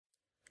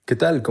¿Qué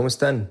tal? ¿Cómo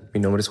están?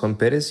 Mi nombre es Juan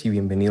Pérez y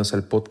bienvenidos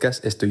al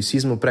podcast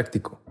Estoicismo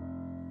Práctico.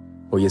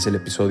 Hoy es el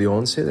episodio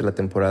 11 de la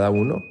temporada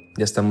 1.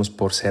 Ya estamos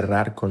por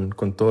cerrar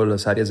con todas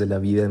las áreas de la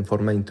vida en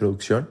forma de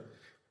introducción.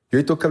 Y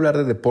hoy toca hablar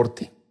de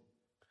deporte.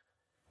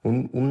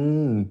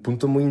 Un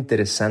punto muy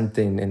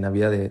interesante en la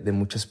vida de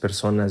muchas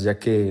personas, ya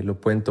que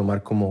lo pueden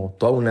tomar como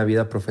toda una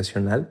vida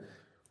profesional,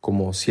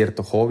 como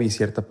cierto hobby,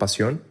 cierta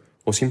pasión,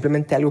 o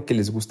simplemente algo que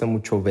les gusta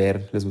mucho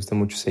ver, les gusta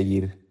mucho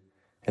seguir.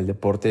 El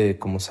deporte,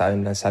 como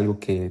saben, es algo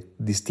que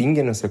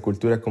distingue nuestra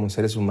cultura como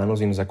seres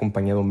humanos y nos ha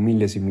acompañado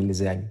miles y miles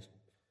de años.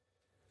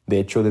 De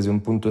hecho, desde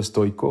un punto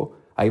estoico,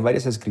 hay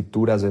varias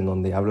escrituras en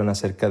donde hablan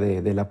acerca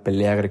de la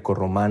pelea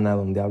grecorromana,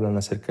 donde hablan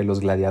acerca de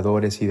los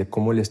gladiadores y de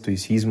cómo el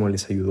estoicismo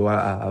les ayudó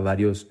a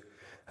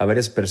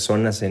varias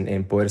personas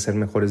en poder ser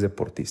mejores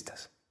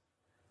deportistas.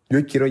 Yo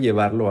hoy quiero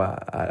llevarlo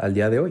al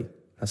día de hoy,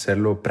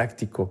 hacerlo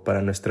práctico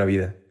para nuestra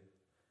vida.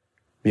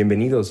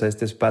 Bienvenidos a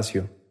este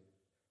espacio.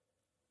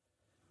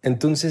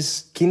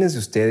 Entonces, ¿quiénes de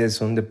ustedes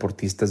son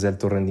deportistas de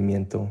alto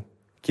rendimiento?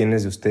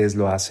 ¿Quiénes de ustedes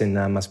lo hacen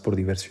nada más por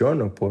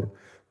diversión o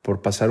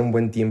por pasar un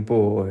buen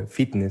tiempo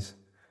fitness,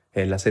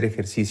 el hacer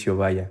ejercicio,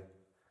 vaya?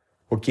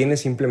 ¿O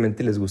quiénes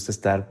simplemente les gusta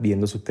estar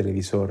viendo su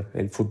televisor,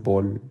 el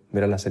fútbol,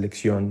 ver a la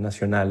selección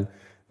nacional,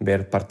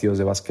 ver partidos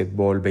de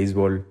básquetbol,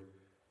 béisbol?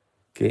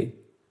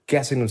 ¿Qué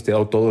hacen ustedes?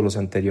 O todos los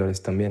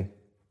anteriores también.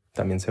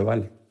 También se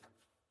vale.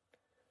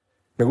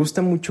 Me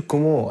gusta mucho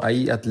cómo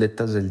hay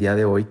atletas del día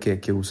de hoy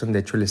que usan de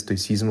hecho el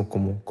estoicismo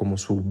como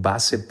su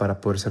base para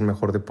poder ser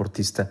mejor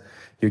deportista.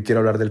 Y hoy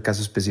quiero hablar del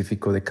caso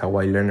específico de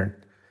Kawhi Leonard.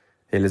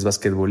 Él es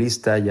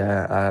basquetbolista,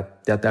 ya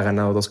ha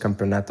ganado 2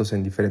 campeonatos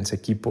en diferentes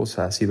equipos,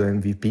 ha sido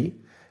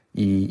MVP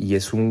y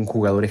es un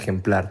jugador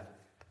ejemplar.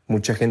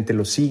 Mucha gente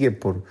lo sigue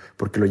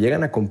porque lo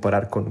llegan a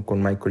comparar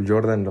con Michael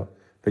Jordan, lo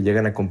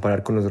llegan a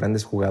comparar con los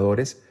grandes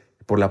jugadores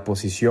por la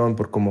posición,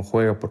 por cómo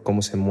juega, por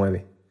cómo se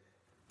mueve.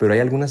 Pero hay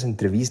algunas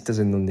entrevistas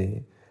en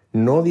donde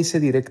no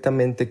dice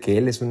directamente que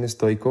él es un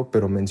estoico,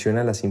 pero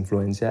menciona las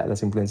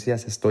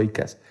influencias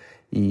estoicas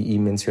y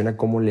menciona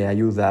cómo le ha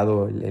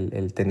ayudado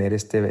el tener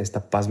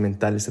esta paz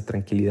mental, esta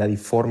tranquilidad y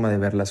forma de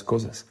ver las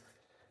cosas.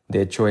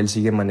 De hecho, él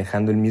sigue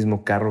manejando el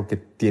mismo carro que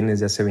tiene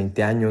desde hace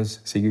 20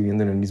 años, sigue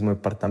viviendo en el mismo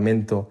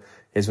departamento,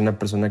 es una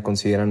persona que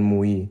consideran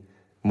muy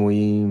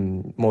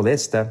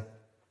modesta,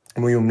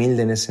 muy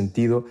humilde en ese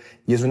sentido,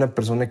 y es una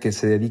persona que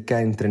se dedica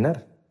a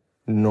entrenar.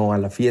 No a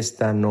la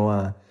fiesta, no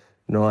a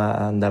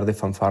andar de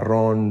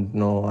fanfarrón,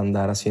 no a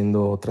andar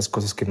haciendo otras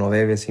cosas que no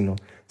debe, sino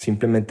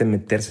simplemente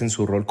meterse en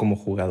su rol como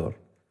jugador.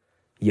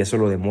 Y eso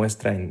lo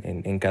demuestra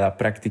en cada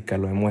práctica,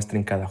 lo demuestra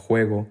en cada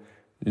juego.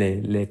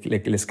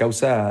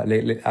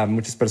 A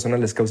muchas personas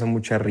les causa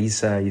mucha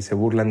risa y se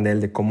burlan de él,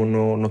 de cómo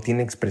no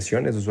tiene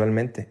expresiones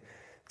usualmente.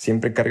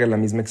 Siempre carga la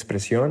misma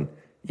expresión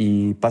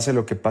y pase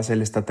lo que pase,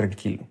 él está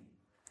tranquilo.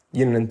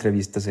 Y en una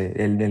entrevista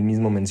él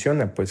mismo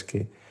menciona pues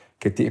que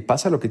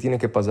pasa lo que tiene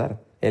que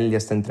pasar. Él ya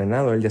está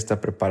entrenado, él ya está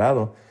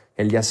preparado,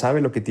 él ya sabe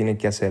lo que tiene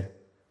que hacer.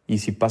 Y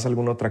si pasa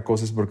alguna otra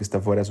cosa es porque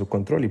está fuera de su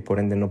control y por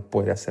ende no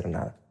puede hacer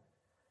nada.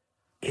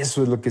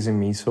 Eso es lo que se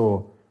me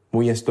hizo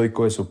muy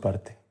estoico de su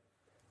parte.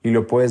 Y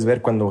lo puedes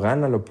ver cuando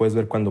gana, lo puedes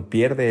ver cuando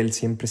pierde. Él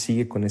siempre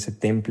sigue con ese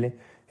temple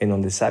en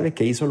donde sabe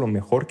que hizo lo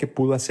mejor que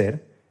pudo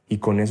hacer y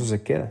con eso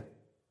se queda.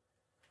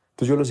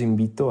 Entonces yo los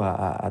invito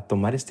a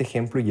tomar este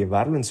ejemplo y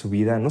llevarlo en su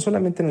vida, no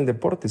solamente en el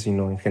deporte,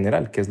 sino en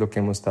general, que es lo que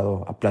hemos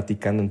estado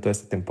platicando en toda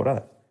esta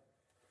temporada.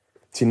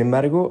 Sin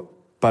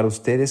embargo, para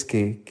ustedes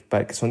que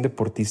son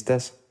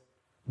deportistas,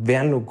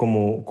 véanlo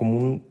como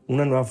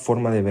una nueva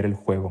forma de ver el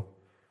juego,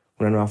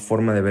 una nueva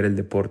forma de ver el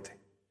deporte.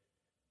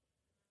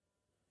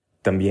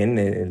 También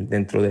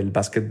dentro del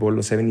básquetbol,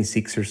 los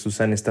 76ers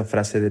usan esta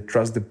frase de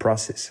trust the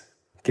process,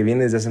 que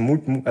viene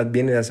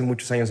de hace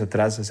muchos años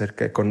atrás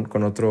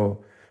con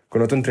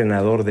otro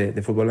entrenador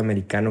de fútbol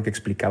americano que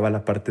explicaba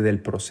la parte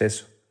del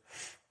proceso.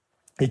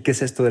 ¿Y qué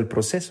es esto del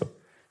proceso?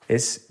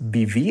 Es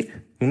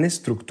vivir una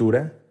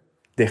estructura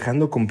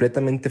dejando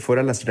completamente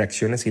fuera las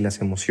reacciones y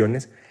las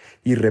emociones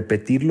y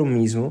repetir lo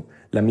mismo,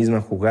 la misma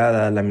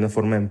jugada, la misma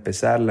forma de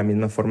empezar, la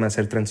misma forma de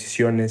hacer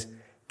transiciones,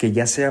 que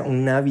ya sea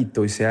un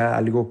hábito y sea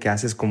algo que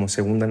haces como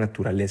segunda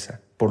naturaleza.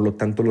 Por lo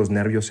tanto, los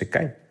nervios se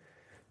caen.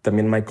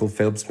 También Michael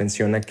Phelps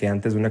menciona que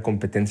antes de una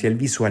competencia él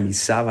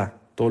visualizaba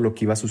todo lo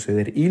que iba a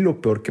suceder y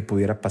lo peor que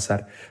pudiera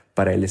pasar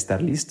para él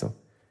estar listo.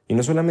 Y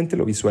no solamente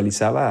lo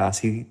visualizaba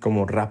así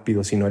como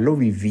rápido, sino él lo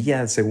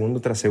vivía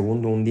segundo tras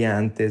segundo, un día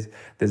antes,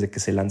 desde que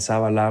se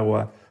lanzaba al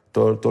agua,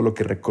 todo lo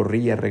que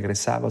recorría,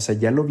 regresaba. O sea,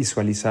 ya lo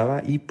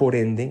visualizaba y por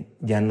ende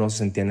ya no se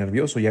sentía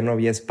nervioso, ya no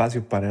había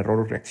espacio para error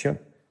o reacción.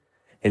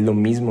 Es lo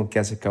mismo que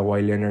hace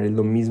Kawhi Leonard, es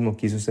lo mismo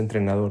que hizo este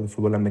entrenador de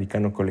fútbol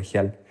americano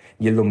colegial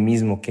y es lo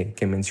mismo que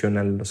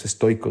mencionan los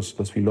estoicos,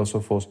 los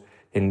filósofos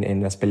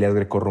en las peleas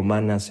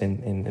grecorromanas,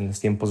 en los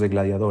tiempos de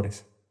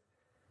gladiadores.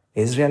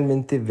 Es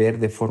realmente ver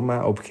de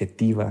forma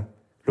objetiva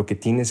lo que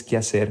tienes que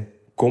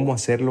hacer, cómo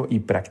hacerlo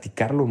y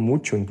practicarlo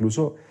mucho,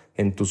 incluso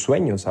en tus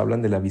sueños.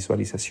 Hablan de la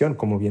visualización,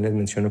 como bien les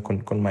menciono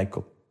con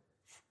Michael.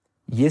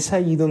 Y es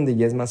ahí donde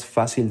ya es más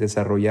fácil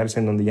desarrollarse,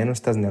 en donde ya no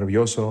estás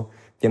nervioso,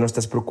 ya no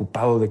estás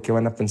preocupado de qué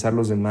van a pensar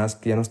los demás,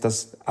 que ya no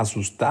estás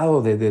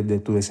asustado de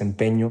tu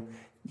desempeño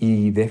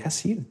y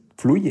dejas ir,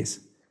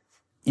 fluyes.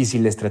 Y si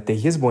la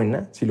estrategia es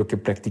buena, si lo que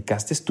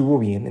practicaste estuvo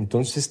bien,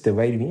 entonces te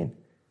va a ir bien.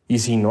 Y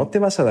si no, te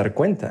vas a dar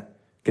cuenta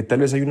que tal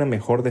vez hay una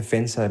mejor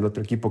defensa del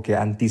otro equipo que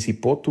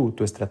anticipó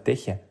tu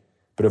estrategia.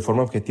 Pero de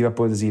forma objetiva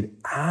puedes decir,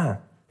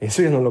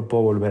 eso ya no lo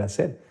puedo volver a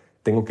hacer.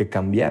 Tengo que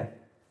cambiar.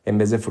 En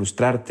vez de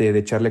frustrarte, de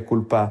echarle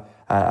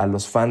culpa a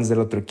los fans del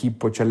otro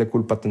equipo, echarle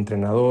culpa a tu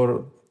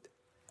entrenador.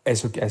 A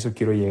eso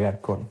quiero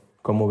llegar con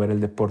cómo ver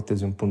el deporte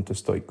desde un punto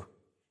estoico.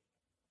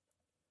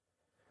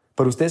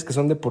 Para ustedes que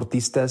son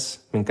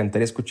deportistas, me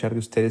encantaría escuchar de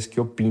ustedes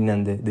qué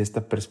opinan de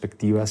esta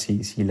perspectiva,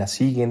 si la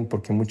siguen,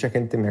 porque mucha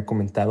gente me ha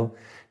comentado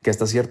que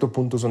hasta cierto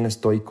punto son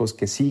estoicos,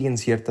 que siguen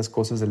ciertas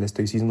cosas del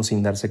estoicismo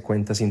sin darse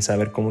cuenta, sin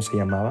saber cómo se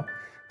llamaba.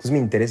 Entonces me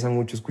interesa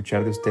mucho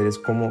escuchar de ustedes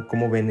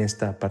cómo ven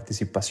esta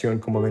participación,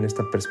 cómo ven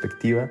esta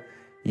perspectiva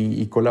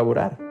y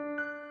colaborar,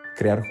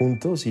 crear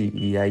juntos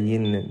y ahí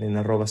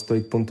en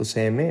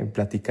 @stoic.cm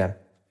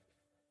platicar.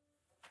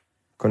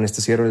 Con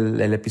esto cierro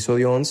el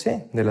episodio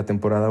 11 de la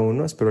temporada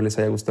 1. Espero les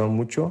haya gustado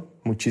mucho.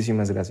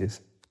 Muchísimas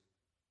gracias.